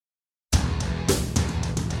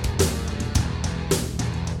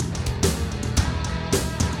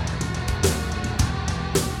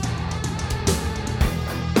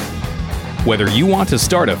Whether you want to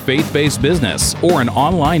start a faith-based business or an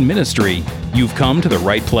online ministry, you've come to the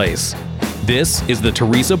right place. This is the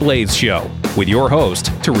Teresa Blaze Show with your host,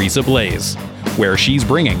 Teresa Blaze, where she's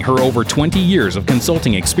bringing her over 20 years of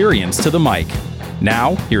consulting experience to the mic.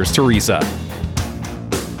 Now, here's Teresa.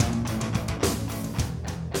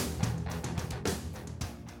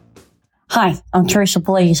 Hi, I'm Teresa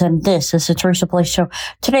Blaze, and this is the Teresa Blaze Show.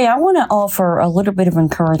 Today, I want to offer a little bit of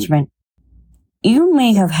encouragement. You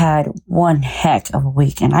may have had one heck of a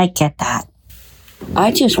week, and I get that.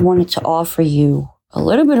 I just wanted to offer you a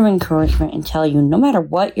little bit of encouragement and tell you no matter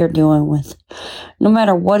what you're doing with, no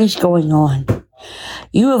matter what is going on,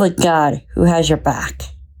 you have a God who has your back.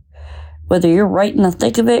 Whether you're right in the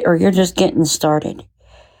thick of it or you're just getting started.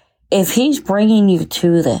 If He's bringing you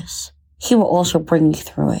to this, He will also bring you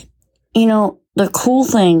through it. You know, the cool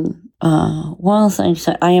thing, one of the things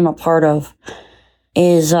that I am a part of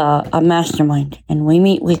is a mastermind, and we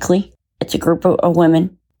meet weekly. It's a group of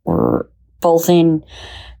women. We're both in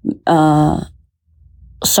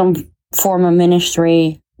some form of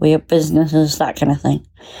ministry. We have businesses, that kind of thing.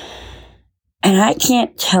 And I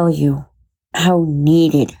can't tell you how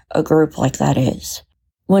needed a group like that is.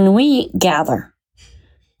 When we gather,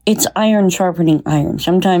 it's iron sharpening iron.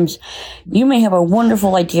 Sometimes you may have a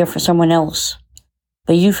wonderful idea for someone else,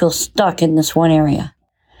 but you feel stuck in this one area.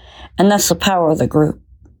 And that's the power of the group.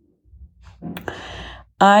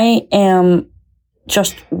 I am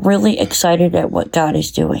just really excited at what God is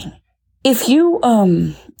doing. If you're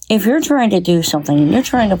trying to do something and you're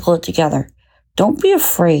trying to pull it together, don't be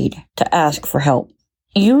afraid to ask for help.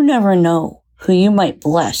 You never know who you might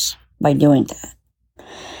bless by doing that.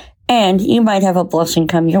 And you might have a blessing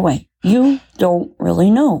come your way. You don't really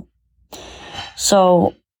know.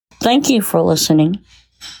 So, thank you for listening.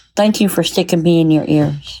 Thank you for sticking me in your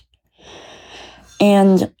ears.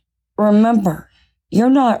 And remember, you're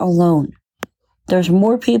not alone. There's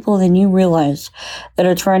more people than you realize that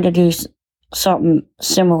are trying to do something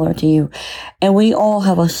similar to you. And we all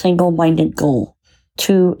have a single-minded goal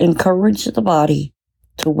to encourage the body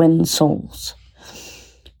to win souls.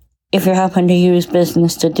 If you happen to use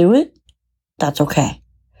business to do it, that's okay.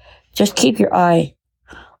 Just keep your eye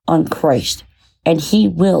on Christ, and He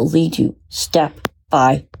will lead you step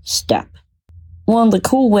by step. One of the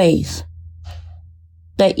cool ways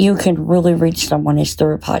that you can really reach someone is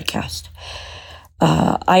through a podcast.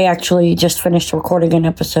 I actually just finished recording an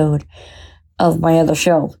episode of my other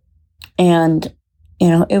show, and,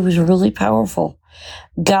 it was really powerful.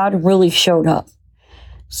 God really showed up.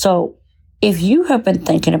 So, if you have been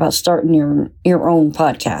thinking about starting your own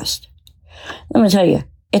podcast, let me tell you,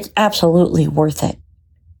 it's absolutely worth it.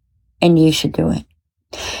 And you should do it.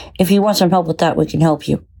 If you want some help with that, we can help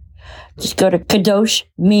you. Just go to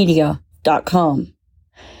kadoshmedia.com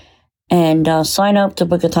and sign up to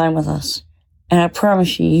book a time with us. And I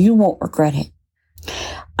promise you, you won't regret it.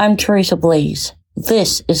 I'm Teresa Blaze.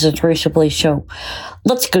 This is the Teresa Blaze Show.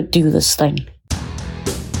 Let's go do this thing.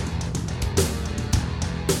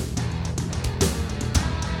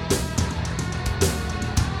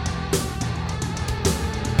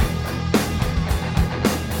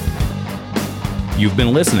 You've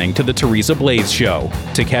been listening to The Teresa Blaze Show.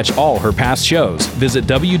 To catch all her past shows, visit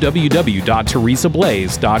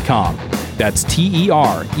www.teresablaze.com. That's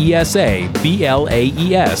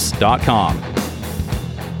TeresaBlaze.com.